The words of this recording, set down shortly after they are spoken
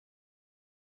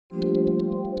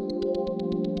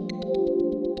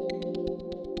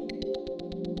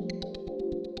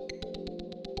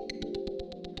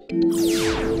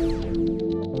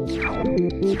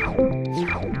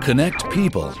Connect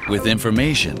people with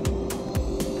information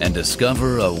and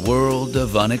discover a world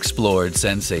of unexplored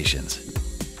sensations.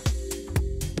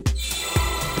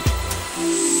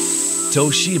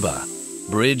 Toshiba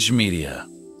Bridge Media.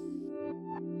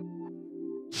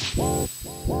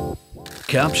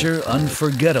 Capture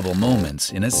unforgettable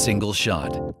moments in a single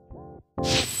shot.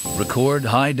 Record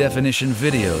high-definition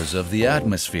videos of the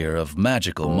atmosphere of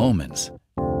magical moments.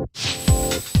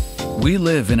 We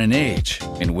live in an age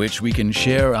in which we can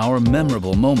share our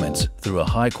memorable moments through a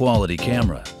high-quality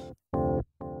camera.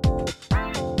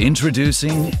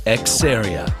 Introducing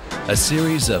Xeria, a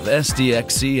series of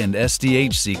SDXC and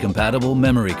SDHC compatible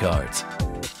memory cards.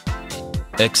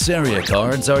 Xeria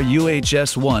cards are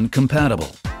UHS-1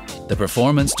 compatible. The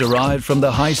performance derived from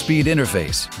the high-speed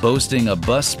interface, boasting a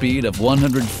bus speed of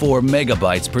 104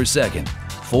 megabytes per second,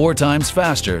 4 times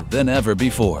faster than ever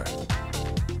before.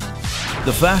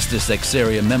 The fastest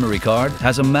Xeria memory card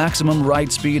has a maximum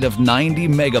write speed of 90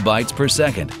 megabytes per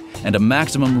second and a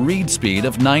maximum read speed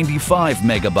of 95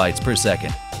 megabytes per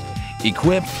second.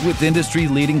 Equipped with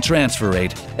industry-leading transfer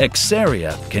rate,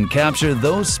 Xeria can capture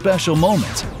those special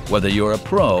moments, whether you're a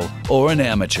pro or an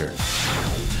amateur.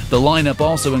 The lineup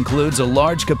also includes a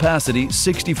large-capacity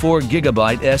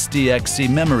 64GB SDXC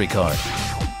memory card.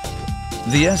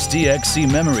 The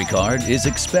SDXC memory card is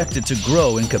expected to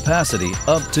grow in capacity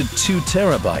up to 2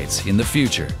 terabytes in the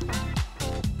future.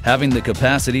 Having the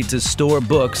capacity to store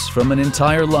books from an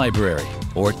entire library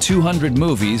or 200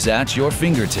 movies at your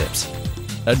fingertips.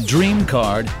 A dream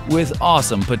card with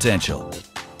awesome potential.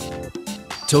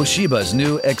 Toshiba's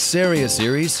new Xeria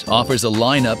series offers a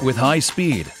lineup with high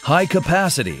speed, high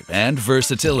capacity, and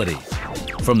versatility.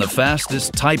 From the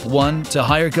fastest Type 1 to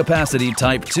higher capacity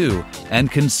Type 2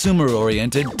 and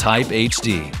consumer-oriented Type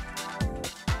HD.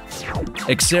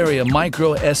 Xeria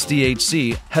Micro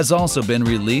SDHC has also been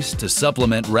released to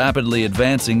supplement rapidly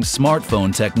advancing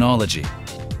smartphone technology.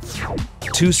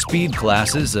 2 speed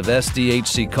classes of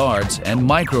SDHC cards and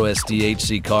Micro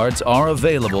SDHC cards are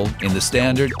available in the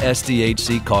standard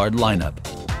SDHC card lineup.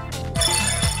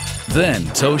 Then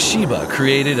Toshiba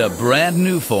created a brand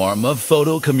new form of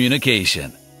photo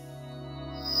communication.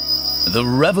 The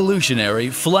revolutionary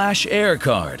Flash Air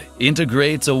card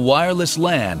integrates a wireless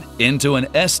LAN into an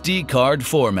SD card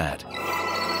format.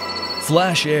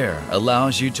 Flash Air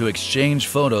allows you to exchange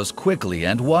photos quickly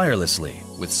and wirelessly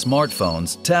with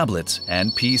smartphones, tablets,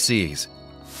 and PCs.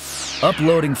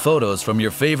 Uploading photos from your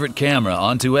favorite camera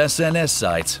onto SNS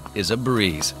sites is a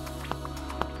breeze.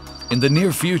 In the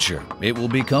near future, it will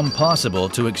become possible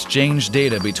to exchange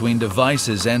data between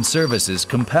devices and services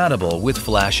compatible with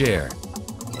Flash Air.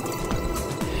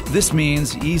 This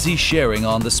means easy sharing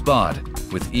on the spot,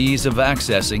 with ease of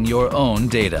accessing your own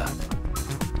data.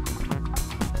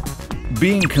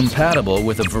 Being compatible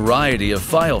with a variety of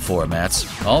file formats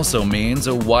also means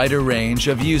a wider range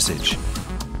of usage.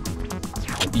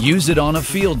 Use it on a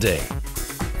field day,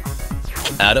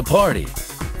 at a party,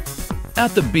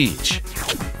 at the beach,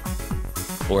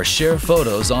 or share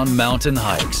photos on mountain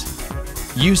hikes.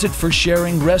 Use it for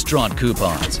sharing restaurant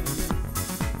coupons.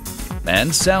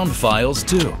 And sound files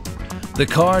too. The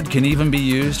card can even be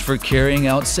used for carrying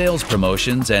out sales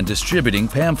promotions and distributing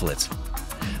pamphlets.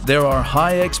 There are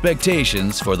high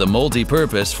expectations for the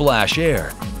multi-purpose Flash Air,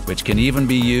 which can even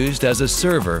be used as a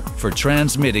server for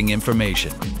transmitting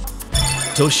information.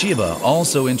 Toshiba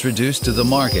also introduced to the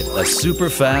market a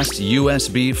super-fast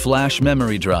USB flash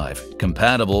memory drive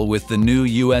compatible with the new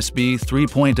USB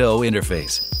 3.0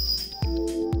 interface.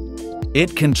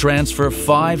 It can transfer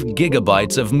 5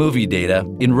 gigabytes of movie data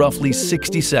in roughly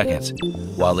 60 seconds,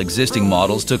 while existing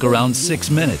models took around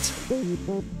 6 minutes.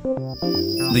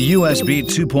 The USB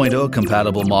 2.0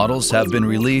 compatible models have been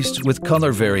released with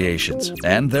color variations,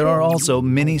 and there are also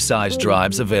mini-size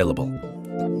drives available.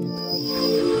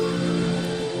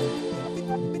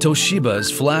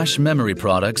 Toshiba's flash memory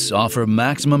products offer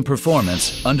maximum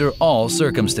performance under all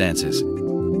circumstances.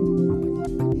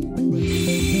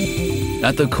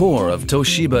 At the core of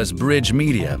Toshiba's Bridge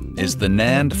Media is the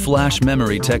NAND flash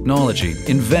memory technology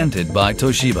invented by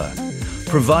Toshiba,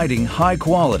 providing high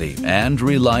quality and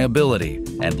reliability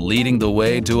and leading the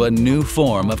way to a new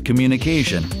form of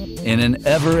communication in an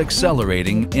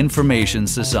ever-accelerating information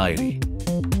society.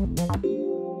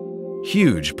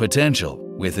 Huge potential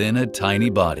within a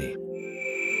tiny body.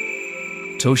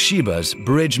 Toshiba's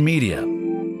Bridge Media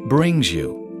brings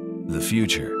you the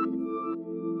future.